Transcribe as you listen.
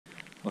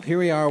Well, here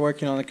we are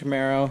working on the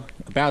Camaro,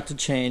 about to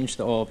change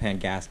the oil pan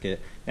gasket.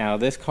 Now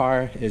this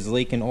car is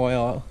leaking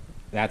oil,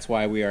 that's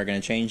why we are going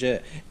to change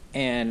it.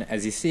 And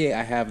as you see,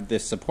 I have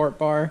this support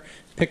bar.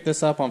 Picked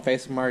this up on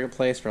Facebook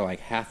Marketplace for like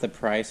half the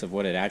price of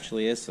what it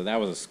actually is, so that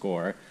was a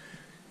score.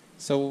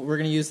 So we're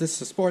going to use this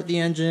to support the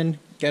engine,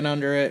 get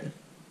under it,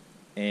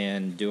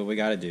 and do what we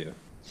got to do.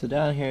 So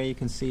down here you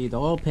can see the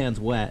oil pan's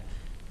wet.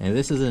 And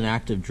this is an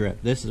active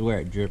drip. This is where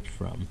it drips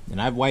from.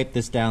 And I've wiped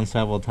this down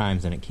several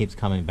times and it keeps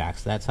coming back.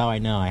 So that's how I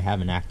know I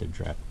have an active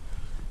drip.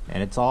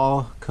 And it's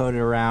all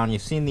coated around.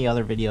 You've seen the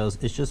other videos.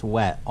 It's just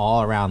wet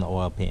all around the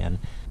oil pan.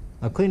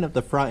 I'll clean up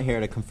the front here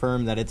to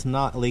confirm that it's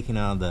not leaking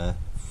out of the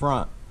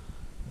front.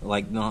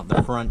 Like not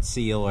the front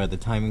seal or the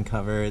timing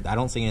cover. I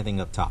don't see anything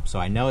up top. So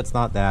I know it's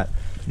not that.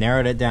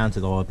 Narrowed it down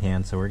to the oil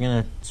pan. So we're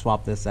going to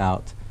swap this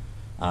out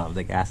of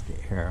the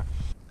gasket here.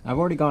 I've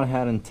already gone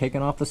ahead and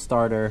taken off the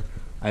starter.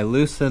 I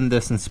loosened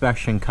this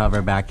inspection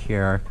cover back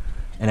here,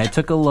 and I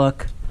took a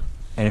look,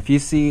 and if you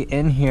see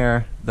in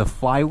here, the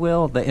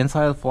flywheel, the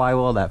inside of the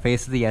flywheel that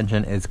faces the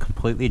engine is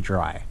completely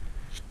dry.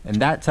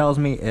 And that tells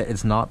me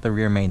it's not the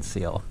rear main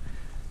seal.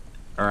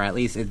 Or at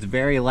least it's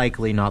very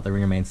likely not the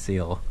rear main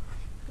seal.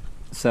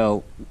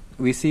 So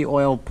we see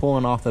oil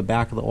pulling off the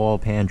back of the oil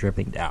pan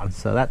dripping down.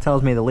 So that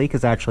tells me the leak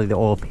is actually the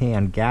oil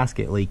pan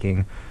gasket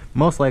leaking,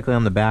 most likely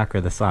on the back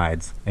or the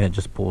sides, and it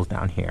just pulls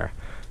down here.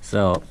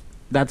 So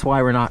that's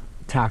why we're not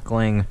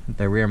tackling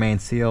the rear main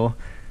seal.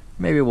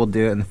 Maybe we'll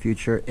do it in the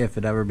future if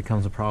it ever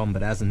becomes a problem,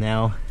 but as of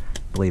now, I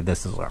believe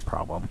this is our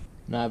problem.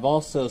 Now I've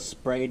also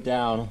sprayed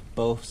down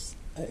both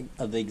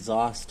of the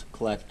exhaust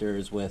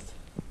collectors with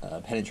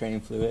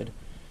penetrating fluid.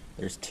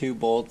 There's 2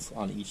 bolts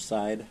on each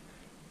side,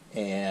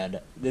 and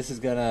this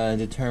is gonna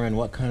determine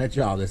what kind of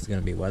job this is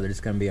gonna be, whether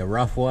it's gonna be a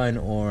rough one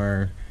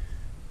or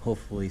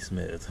hopefully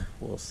smooth.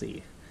 We'll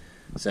see.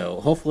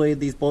 So hopefully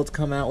these bolts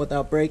come out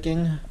without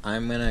breaking.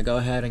 I'm gonna go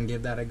ahead and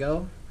give that a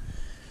go.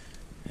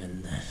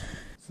 And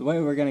so the way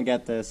we're going to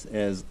get this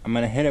is I'm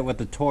going to hit it with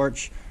the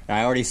torch.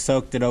 I already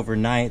soaked it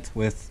overnight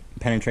with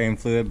penetrating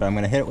fluid, but I'm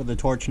going to hit it with the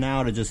torch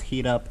now to just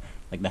heat up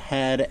like the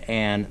head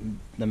and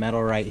the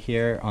metal right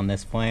here on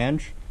this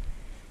flange.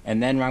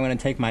 And then I'm going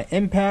to take my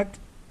impact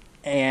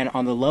and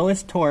on the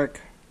lowest torque,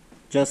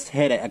 just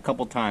hit it a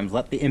couple times.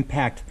 Let the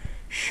impact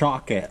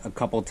shock it a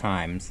couple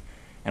times.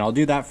 And I'll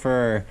do that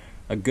for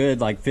a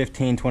good like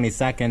 15-20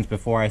 seconds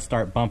before I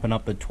start bumping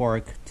up the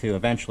torque to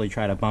eventually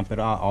try to bump it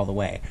all the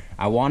way.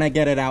 I want to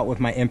get it out with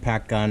my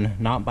impact gun,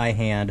 not by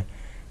hand.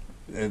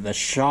 The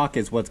shock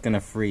is what's going to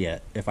free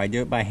it. If I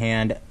do it by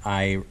hand,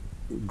 I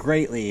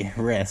greatly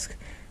risk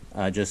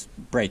just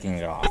breaking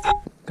it off.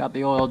 Got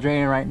the oil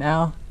draining right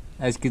now.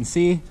 As you can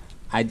see,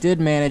 I did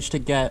manage to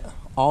get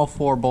all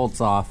 4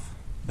 bolts off.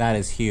 That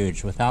is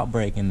huge without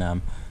breaking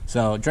them.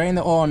 So drain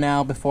the oil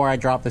now before I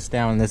drop this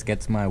down and this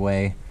gets my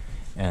way.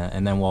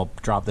 And then we'll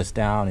drop this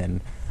down,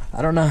 and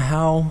I don't know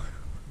how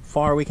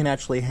far we can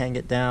actually hang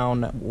it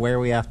down, where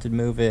we have to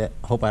move it.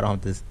 Hope I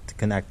don't have to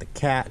connect the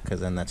cat, because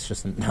then that's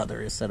just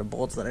another set of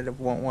bolts that I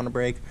won't want to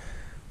break.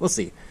 We'll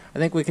see. I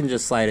think we can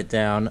just slide it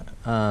down.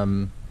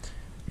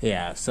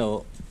 Yeah,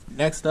 so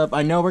next up,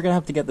 I know we're going to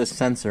have to get the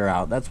sensor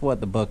out. That's what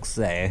the books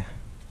say.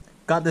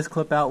 Got this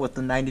clip out with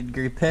the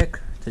 90-degree pick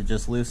to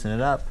just loosen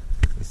it up.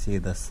 You see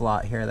the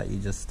slot here that you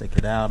just stick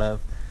it out of.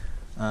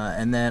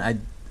 And then I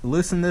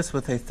loosen this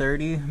with a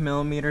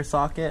 30mm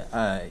socket.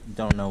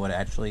 Don't know what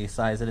actually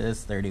size it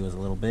is. 30 was a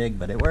little big,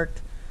 but it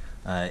worked.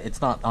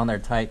 It's not on there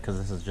tight because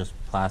this is just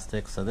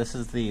plastic. So this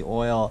is the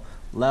oil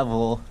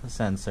level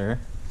sensor.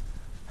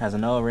 Has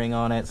an O-ring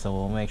on it, so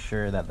we'll make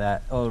sure that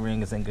that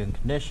O-ring is in good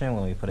condition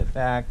when we put it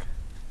back.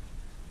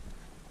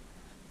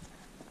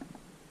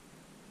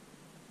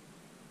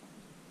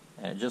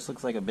 And it just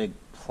looks like a big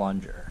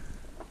plunger.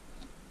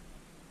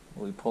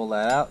 We pull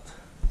that out,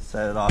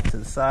 set it off to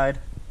the side.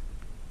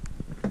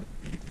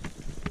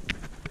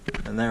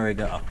 And there we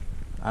go.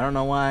 I don't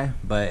know why,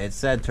 but it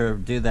said to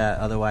do that,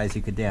 otherwise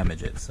you could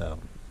damage it. So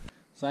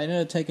I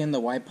ended up taking the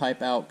white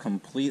pipe out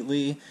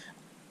completely.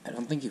 I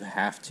don't think you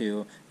have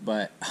to,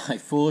 but I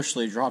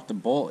foolishly dropped a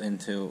bolt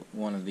into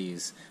one of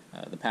these,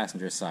 the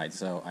passenger side,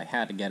 so I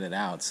had to get it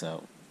out,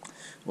 so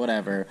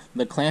whatever.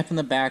 The clamp in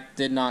the back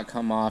did not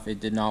come off.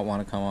 It did not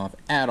want to come off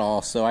at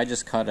all, so I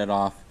just cut it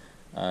off.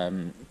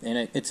 And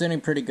it's in a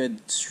pretty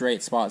good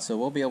straight spot, so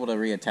we'll be able to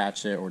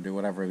reattach it or do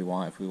whatever we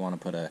want if we want to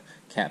put a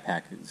cat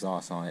pack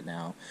exhaust on it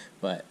now.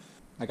 But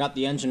I got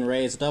the engine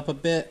raised up a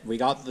bit. We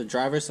got the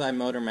driver's side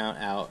motor mount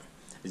out.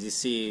 As you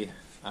see,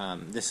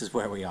 this is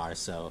where we are,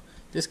 so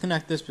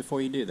disconnect this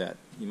before you do that.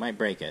 You might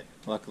break it.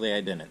 Luckily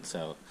I didn't,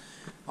 so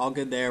all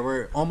good there.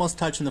 We're almost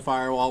touching the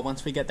firewall.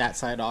 Once we get that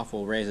side off,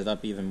 we'll raise it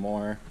up even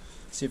more.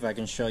 See if I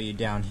can show you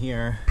down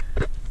here.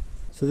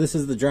 So this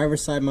is the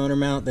driver's side motor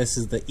mount. This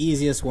is the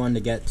easiest one to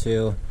get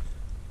to.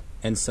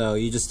 And so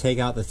you just take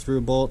out the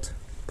through bolt,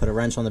 put a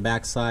wrench on the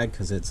back side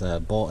because it's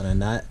a bolt and a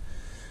nut.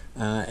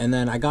 And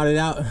then I got it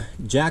out,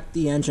 jacked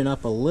the engine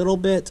up a little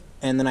bit,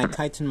 and then I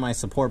tightened my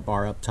support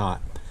bar up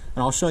top.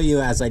 And I'll show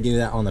you as I do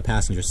that on the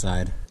passenger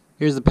side.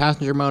 Here's the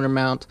passenger motor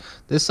mount.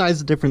 This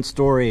side's a different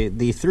story.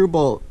 The through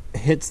bolt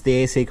hits the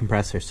AC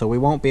compressor, so we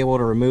won't be able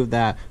to remove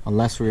that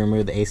unless we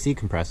remove the AC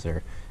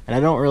compressor, and I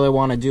don't really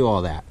want to do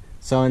all that.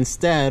 So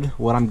instead,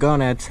 what I'm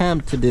going to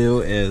attempt to do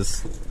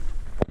is,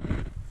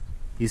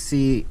 you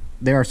see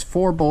there's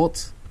 4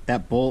 bolts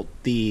that bolt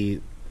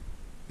the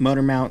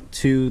motor mount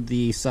to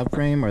the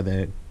subframe or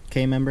the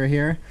K-member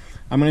here.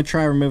 I'm going to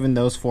try removing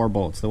those 4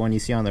 bolts, the one you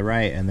see on the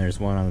right, and there's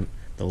one on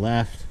the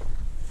left,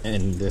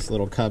 and this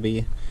little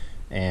cubby.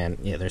 And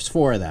yeah, there's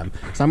 4 of them.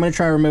 So I'm going to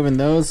try removing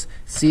those,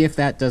 see if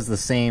that does the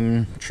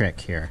same trick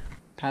here.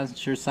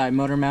 Passenger side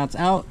motor mounts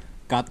out.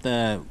 Got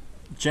the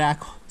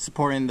jack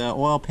supporting the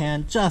oil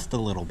pan just a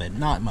little bit,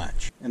 not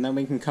much. And then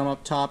we can come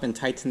up top and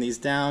tighten these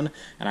down.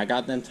 And I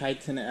got them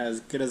tightened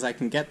as good as I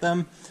can get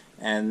them.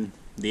 And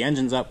the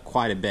engine's up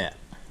quite a bit.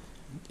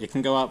 It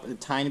can go up a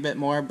tiny bit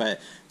more,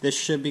 but this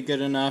should be good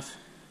enough.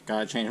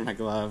 Gotta change my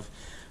glove.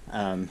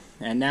 And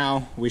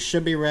now we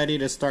should be ready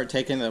to start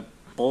taking the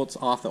bolts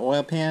off the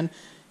oil pan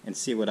and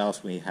see what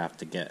else we have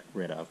to get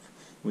rid of.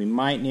 We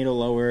might need to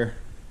lower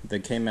the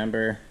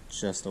K-member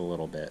just a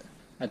little bit.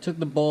 I took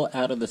the bolt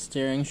out of the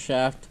steering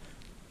shaft.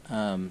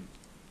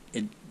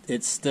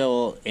 It's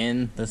still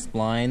in the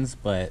splines,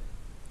 but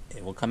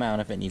it will come out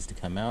if it needs to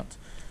come out.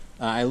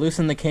 I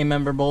loosened the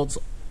K-member bolts.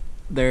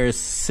 There's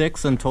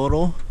 6 in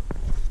total.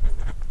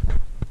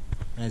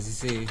 As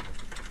you see,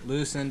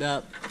 loosened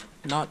up,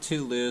 not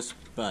too loose,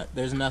 but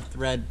there's enough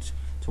thread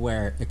to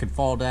where it could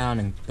fall down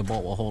and the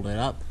bolt will hold it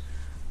up.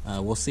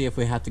 We'll see if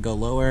we have to go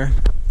lower.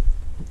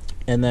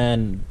 And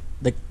then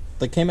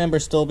the K-member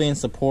is still being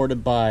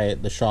supported by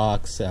the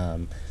shocks,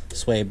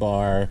 sway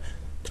bar,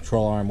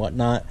 control arm,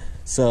 whatnot.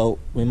 So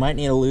we might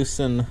need to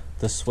loosen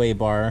the sway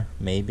bar,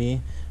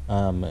 maybe,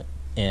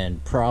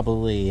 and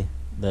probably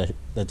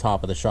the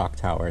top of the shock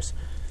towers.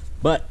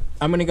 But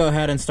I'm going to go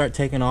ahead and start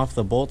taking off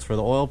the bolts for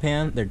the oil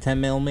pan. They're 10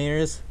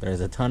 millimeters.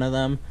 There's a ton of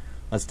them.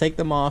 Let's take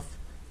them off,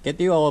 get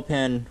the oil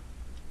pan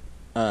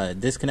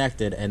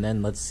disconnected, and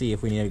then let's see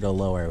if we need to go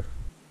lower.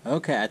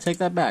 Okay, I take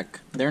that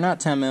back. They're not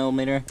 10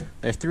 millimeter.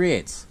 They're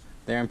 3/8.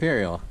 They're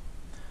Imperial.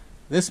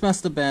 This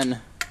must have been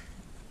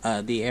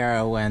the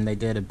era when they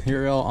did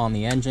Imperial on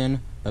the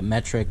engine, but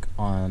metric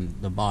on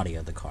the body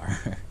of the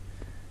car.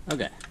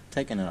 Okay,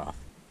 taking it off.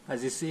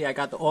 As you see, I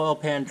got the oil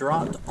pan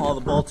dropped. All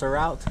the bolts are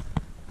out.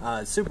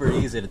 It's super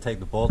easy to take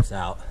the bolts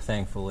out,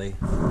 thankfully.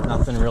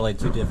 Nothing really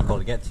too difficult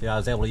to get to. I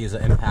was able to use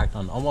an impact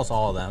on almost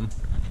all of them.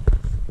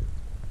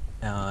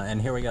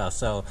 And here we go.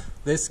 So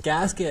this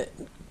gasket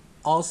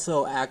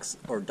also acts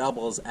or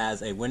doubles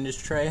as a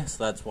windage tray,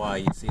 so that's why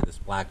you see this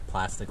black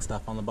plastic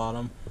stuff on the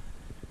bottom.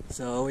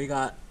 So we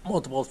got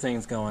multiple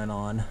things going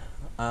on.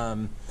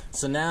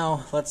 So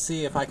now let's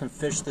see if I can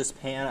fish this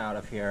pan out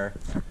of here.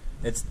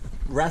 It's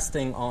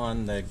resting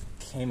on the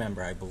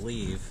K-member, I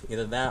believe,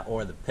 either that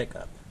or the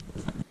pickup.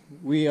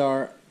 We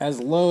are as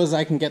low as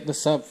I can get the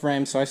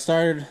subframe, so I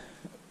started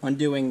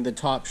undoing the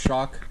top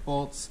shock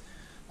bolts.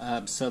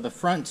 So the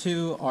front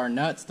 2 are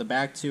nuts, the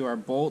back 2 are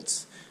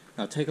bolts.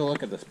 Now take a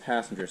look at this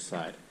passenger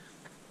side.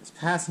 This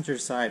passenger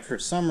side, for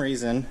some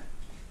reason,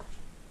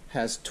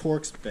 has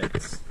Torx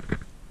bits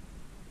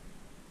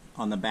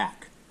on the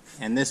back.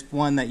 And this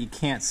one that you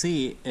can't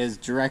see is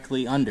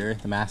directly under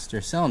the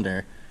master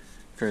cylinder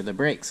for the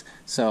brakes.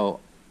 So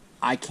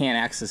I can't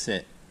access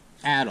it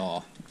at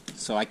all.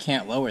 So I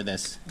can't lower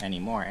this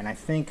anymore. And I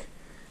think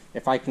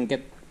if I can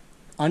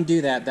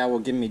undo that, that will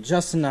give me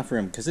just enough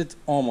room, because it's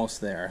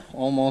almost there,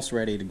 almost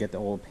ready to get the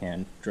oil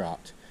pan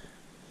dropped.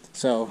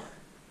 So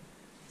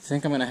I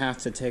think I'm going to have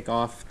to take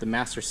off the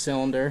master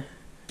cylinder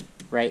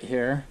right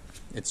here.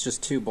 It's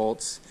just 2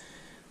 bolts.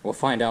 We'll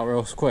find out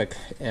real quick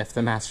if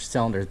the master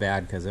cylinder is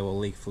bad, because it will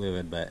leak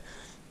fluid, but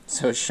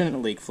so it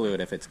shouldn't leak fluid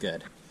if it's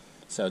good.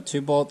 So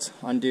 2 bolts,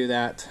 undo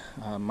that.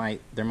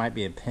 There might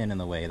be a pin in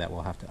the way that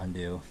we'll have to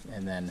undo,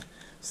 and then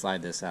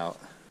slide this out.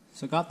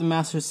 So got the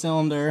master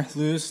cylinder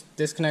loose,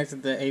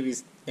 disconnected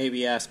the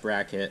ABS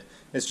bracket.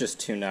 It's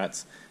just 2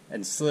 nuts,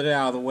 and slid it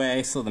out of the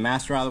way. So the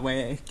master out of the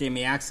way gave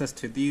me access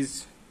to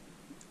these,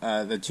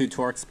 the 2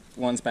 Torx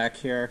ones back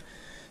here.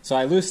 So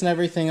I loosened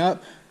everything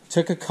up,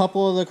 took a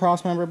couple of the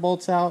crossmember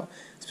bolts out,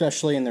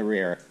 especially in the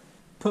rear.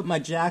 Put my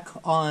jack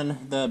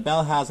on the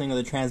bell housing of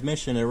the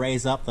transmission to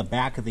raise up the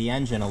back of the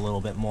engine a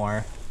little bit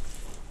more,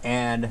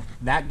 and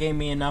that gave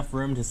me enough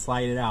room to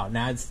slide it out.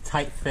 Now it's a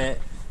tight fit.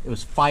 It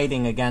was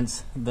fighting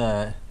against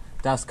the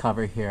dust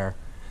cover here.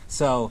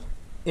 So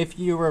if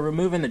you were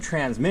removing the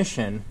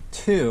transmission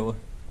too,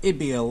 it'd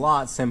be a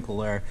lot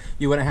simpler.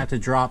 You wouldn't have to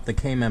drop the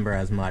K-member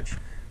as much.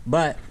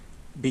 But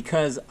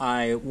because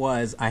I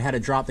had to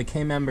drop the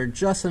K-member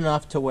just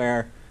enough to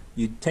where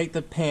you take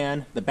the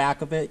pan, the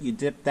back of it, you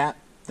dip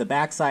the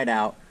back side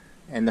out,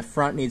 and the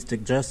front needs to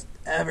just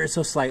ever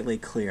so slightly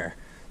clear.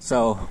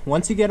 So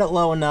once you get it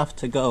low enough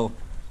to go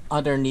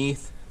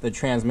underneath the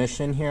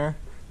transmission here,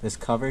 this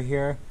cover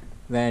here,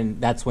 then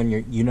that's when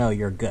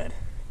you're good,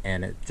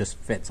 and it just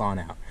fits on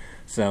out.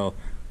 So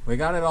we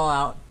got it all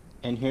out,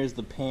 and here's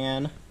the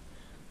pan.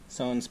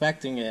 So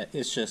inspecting it,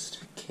 it's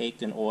just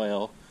caked in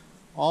oil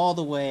all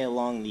the way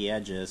along the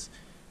edges,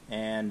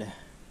 and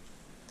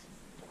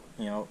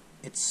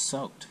it's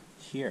soaked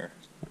here.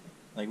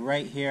 Like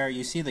right here,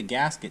 you see the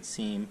gasket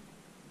seam,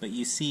 but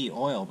you see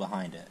oil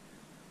behind it.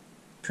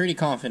 Pretty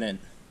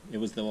confident it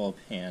was the oil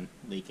pan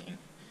leaking.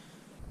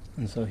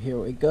 And so here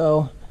we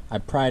go. I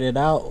pried it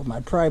out with my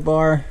pry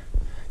bar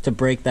to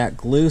break that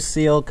glue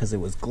seal because it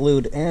was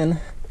glued in.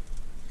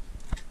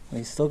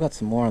 We still got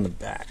some more on the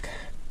back.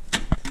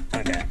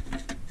 Okay,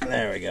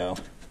 there we go.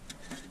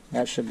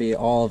 That should be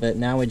all of it.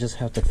 Now we just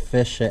have to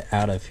fish it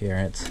out of here.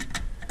 It's,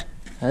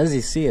 as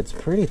you see, it's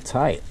pretty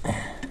tight.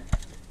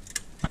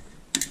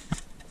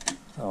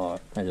 Oh,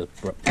 I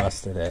just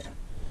busted it.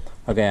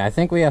 Okay, I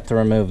think we have to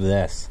remove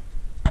this,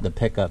 the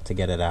pickup, to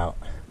get it out.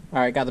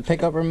 Alright, got the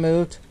pickup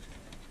removed.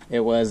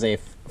 It was a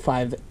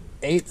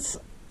 5/8,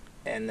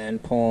 and then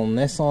pulling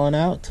this on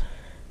out.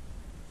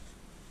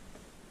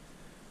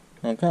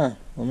 Okay,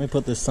 let me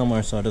put this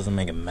somewhere so it doesn't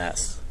make a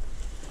mess.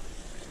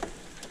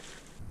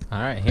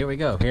 Alright, here we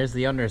go. Here's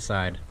the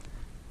underside.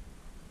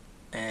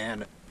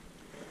 And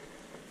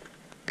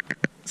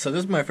so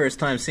this is my first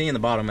time seeing the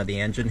bottom of the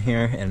engine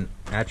here and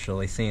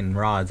actually seeing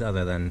rods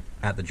other than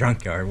at the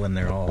junkyard when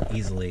they're all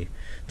easily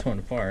torn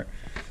apart.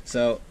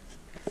 So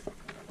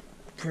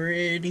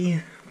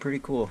pretty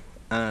cool.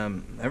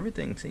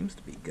 Everything seems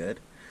to be good.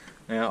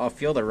 Now, I'll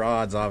feel the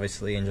rods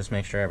obviously and just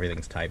make sure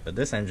everything's tight, but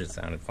this engine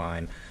sounded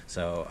fine,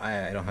 so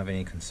I don't have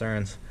any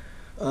concerns.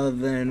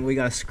 Then we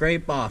gotta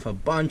scrape off a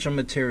bunch of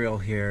material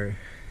here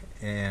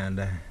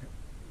and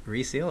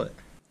reseal it.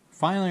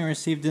 Finally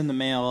received in the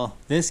mail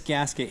this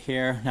gasket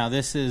here. Now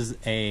this is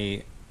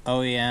a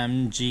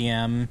OEM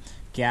GM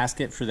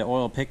gasket for the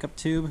oil pickup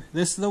tube.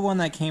 This is the one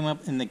that came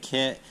up in the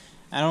kit.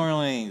 I don't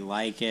really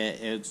like it.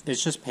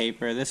 It's just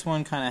paper. This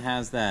one kind of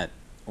has that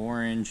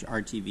orange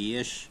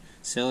RTV-ish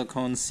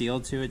silicone seal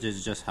to it to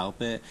just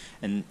help it.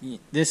 And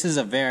this is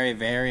a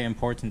very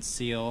important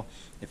seal.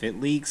 If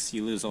it leaks,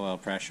 you lose oil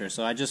pressure.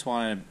 So I just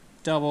want to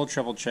double,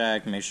 triple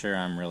check, make sure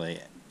I'm really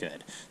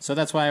good. So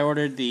that's why I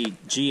ordered the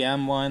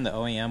GM one, the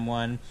OEM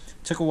one.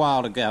 Took a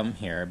while to come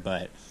here,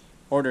 but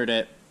ordered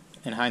it.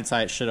 In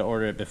hindsight, should have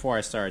ordered it before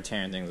I started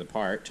tearing things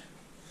apart.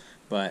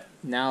 But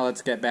now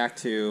let's get back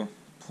to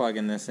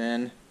plugging this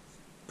in,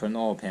 putting the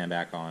oil pan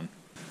back on.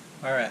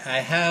 Alright, I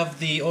have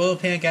the oil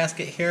pan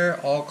gasket here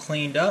all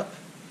cleaned up.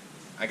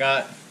 I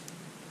got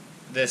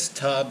this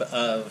tub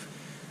of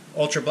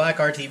ultra black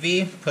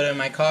RTV, put it in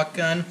my caulk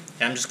gun,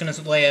 and I'm just going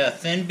to lay a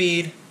thin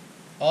bead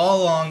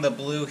all along the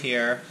blue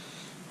here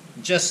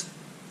just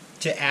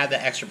to add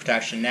the extra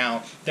protection.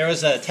 Now, there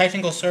was a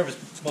technical service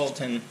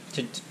bulletin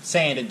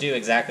saying to do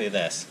exactly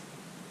this.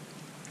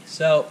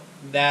 So,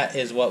 that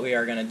is what we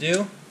are going to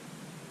do.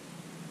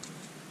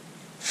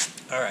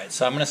 Alright,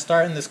 so I'm going to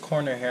start in this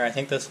corner here. I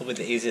think this will be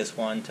the easiest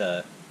one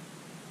to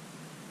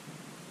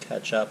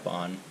catch up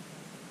on.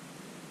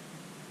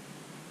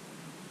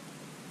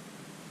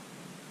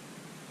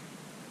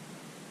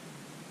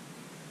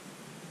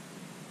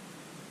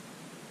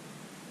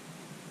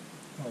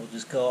 We'll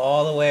just go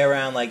all the way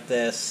around like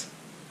this.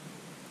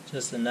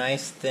 Just a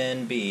nice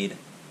thin bead.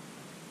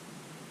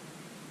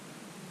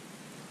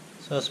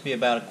 Supposed to be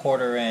about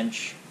 1/4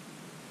 inch.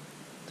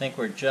 I think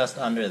we're just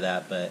under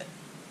that, but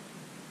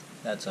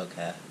that's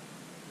okay.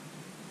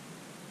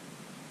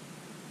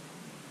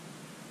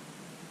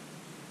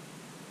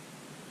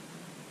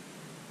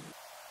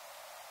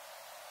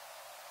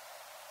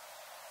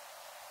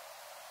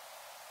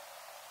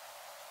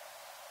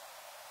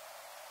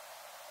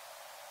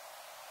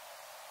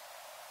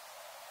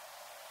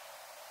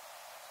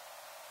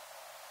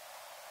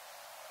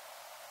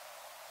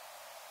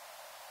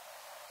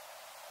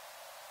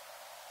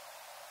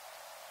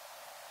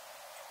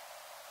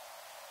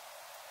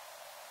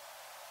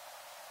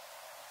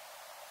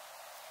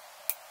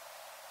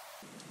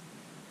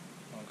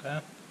 Okay,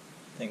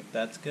 I think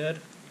that's good.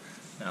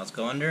 Now let's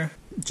go under.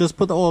 Just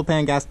put the oil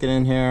pan gasket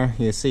in here.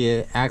 You see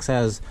it acts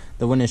as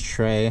the winch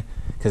tray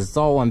because it's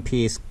all one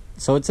piece.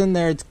 So it's in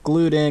there, it's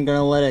glued in,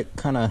 gonna let it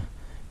kind of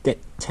get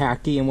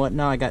tacky and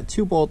whatnot. I got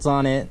 2 bolts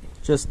on it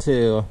just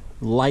to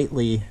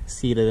lightly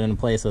seat it in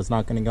place so it's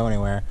not gonna go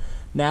anywhere.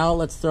 Now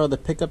let's throw the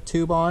pickup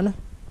tube on.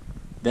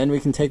 Then we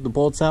can take the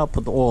bolts out,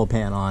 put the oil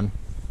pan on.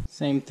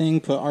 Same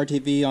thing, put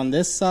RTV on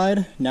this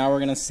side. Now we're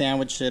gonna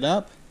sandwich it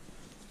up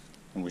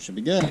and we should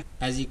be good.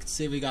 As you can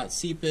see, we got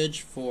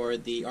seepage for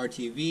the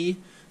RTV,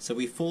 so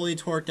we fully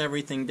torqued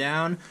everything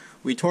down.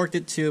 We torqued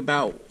it to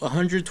about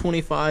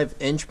 125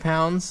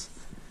 inch-pounds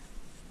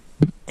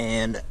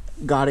and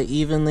got it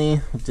evenly,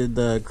 did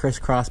the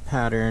crisscross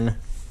pattern,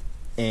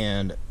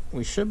 and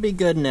we should be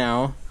good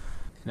now.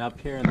 And up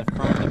here in the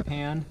front of the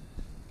pan,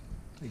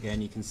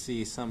 again you can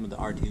see some of the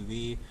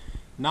RTV.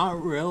 Not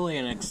really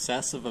an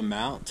excessive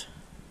amount.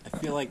 I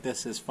feel like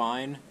this is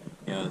fine.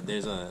 You know,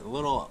 there's a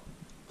little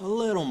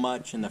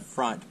much in the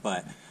front,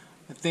 but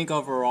I think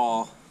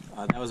overall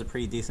that was a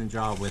pretty decent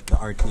job with the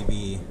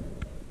RTV,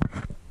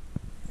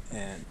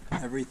 and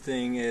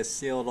everything is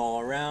sealed all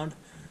around.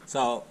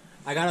 So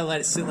I gotta let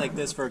it sit like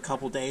this for a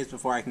couple days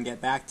before I can get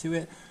back to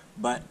it,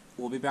 but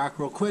we'll be back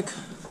real quick,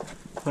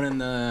 putting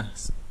the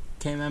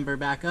K-member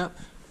back up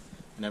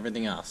and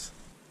everything else.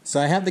 So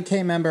I have the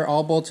K-member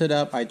all bolted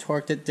up, I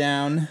torqued it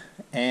down,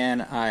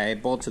 and I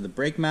bolted the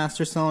brake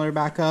master cylinder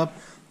back up,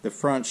 the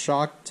front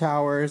shock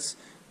towers,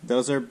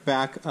 those are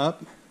back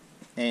up,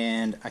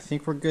 and I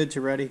think we're good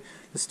to ready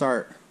to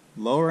start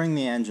lowering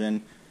the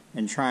engine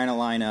and trying to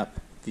line up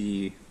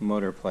the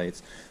motor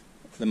plates,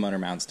 the motor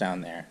mounts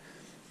down there.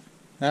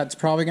 That's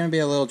probably going to be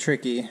a little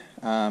tricky,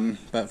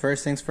 but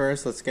first things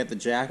first, let's get the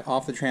jack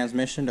off the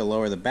transmission to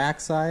lower the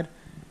backside,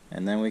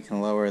 and then we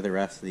can lower the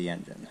rest of the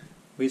engine.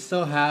 We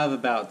still have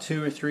about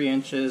 2 or 3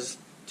 inches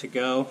to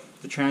go.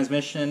 The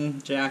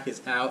transmission jack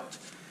is out,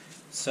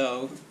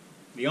 so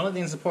the only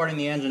thing supporting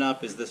the engine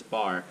up is this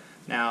bar.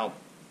 Now,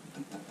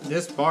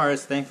 this bar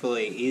is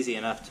thankfully easy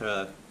enough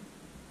to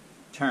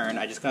turn.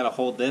 I just got to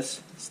hold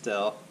this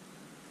still,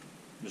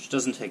 which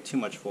doesn't take too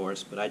much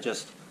force, but I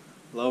just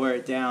lower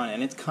it down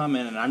and it's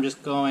coming, and I'm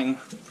just going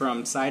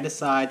from side to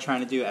side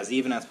trying to do as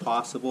even as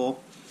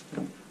possible.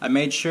 I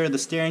made sure the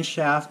steering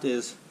shaft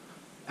is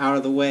out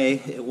of the way.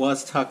 It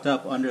was tucked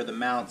up under the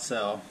mount,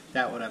 so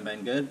that would have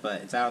been good,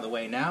 but it's out of the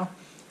way now.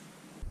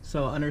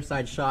 So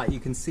underside shot, you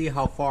can see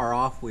how far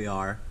off we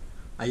are.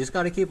 I just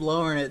got to keep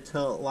lowering it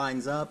till it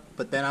lines up,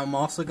 but then I'm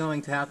also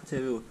going to have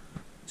to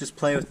just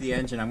play with the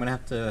engine. I'm going to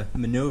have to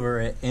maneuver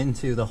it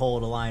into the hole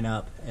to line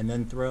up and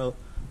then throw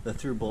the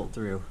through bolt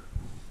through.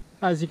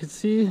 As you can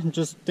see,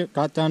 just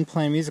got done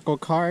playing musical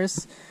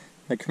cars.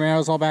 The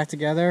Camaro's all back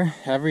together.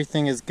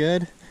 Everything is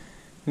good.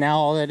 Now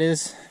all it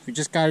is, we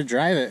just got to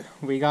drive it.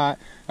 We got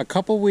a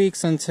couple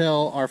weeks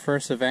until our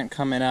first event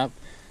coming up,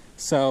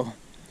 so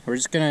we're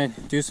just going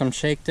to do some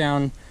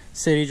shakedown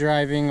city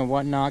driving and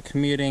whatnot,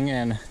 commuting,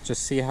 and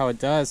just see how it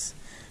does.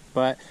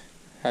 But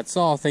that's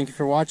all. Thank you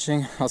for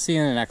watching. I'll see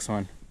you in the next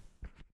one.